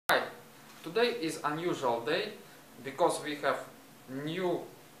Today is unusual day because we have new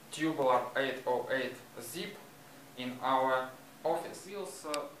tubular 808 ZIPP in our office. Wheels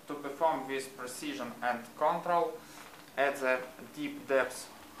to perform with precision and control at the deep depths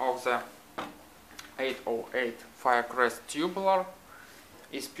of the 808 Firecrest Tubular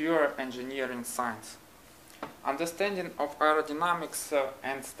is pure engineering science. Understanding of aerodynamics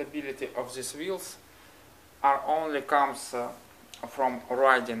and stability of these wheels only comes from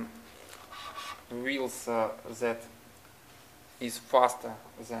riding wheels that is faster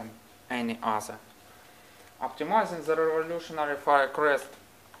than any other. Optimizing the revolutionary Firecrest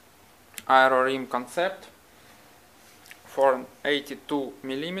aero-rim concept for 82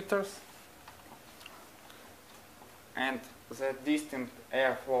 millimeters and the distinct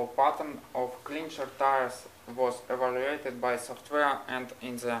airflow pattern of clincher tires was evaluated by software and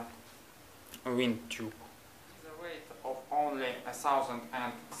in the wind tube. The weight of only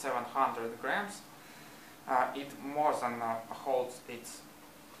 1,700 grams, it more than holds its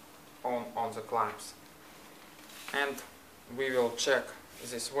own on the climbs. And we will check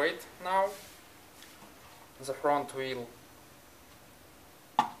this weight now. The front wheel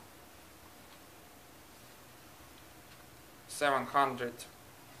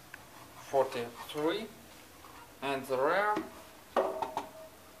 $743 and the rear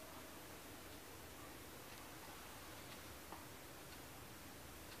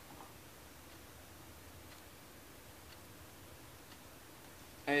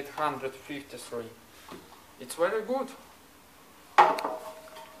 $853. It's very good.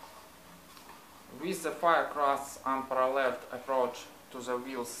 With the Firecrest's unparalleled approach to the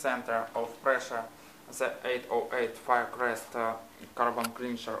wheel's center of pressure, the 808 Firecrest carbon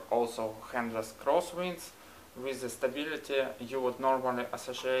clincher also handles crosswinds with the stability you would normally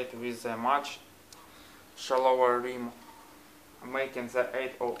associate with a much shallower rim, making the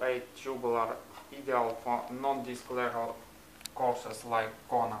 808 tubular ideal for non-disc level courses like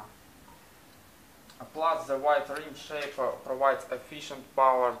Kona. Plus, the wide rim shape provides efficient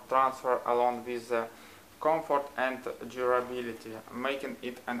power transfer along with the comfort and durability, making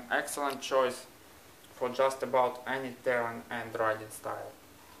it an excellent choice for just about any terrain and riding style.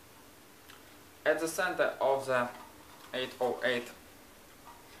 At the center of the 808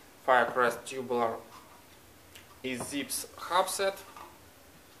 Firecrest Tubular is ZIPP's hub set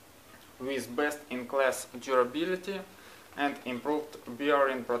with best-in-class durability and improved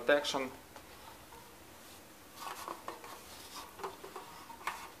bearing protection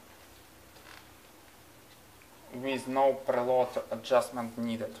with no preload adjustment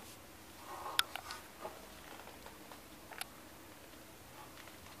needed.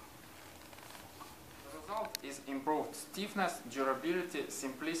 The result is improved stiffness, durability,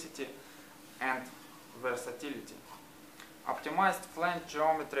 simplicity and versatility. Optimized flange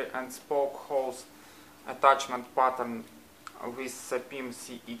geometry and spoke holes attachment pattern with Sapim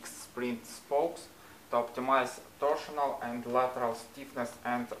CX Sprint spokes to optimize torsional and lateral stiffness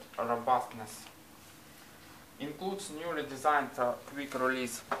and robustness. Includes newly designed quick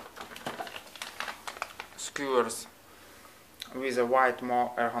release skewers with a wide,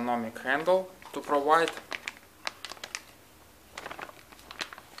 more ergonomic handle to provide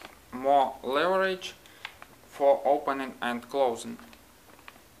more leverage for opening and closing.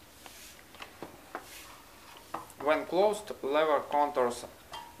 When closed, lever contours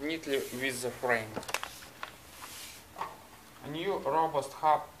neatly with the frame. A new robust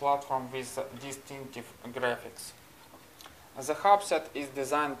hub platform with distinctive graphics. The hub set is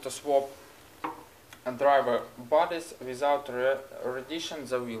designed to swap driver bodies without reducing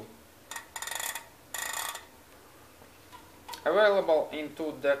the wheel. Available in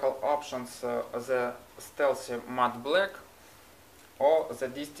two decal options, the stealthy matte black or the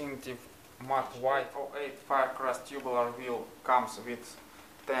distinctive matte white. 808 Firecrest Tubular wheel comes with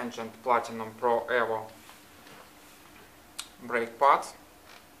Tangent Platinum Pro Evo brake pads,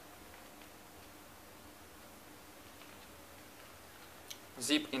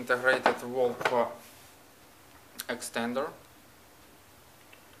 ZIPP integrated valve extender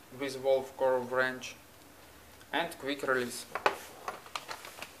with valve curve wrench and quick release.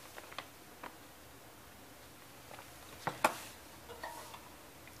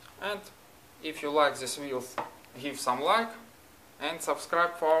 And if you like these wheels, give some like and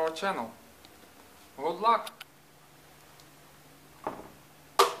subscribe for our channel. Good luck!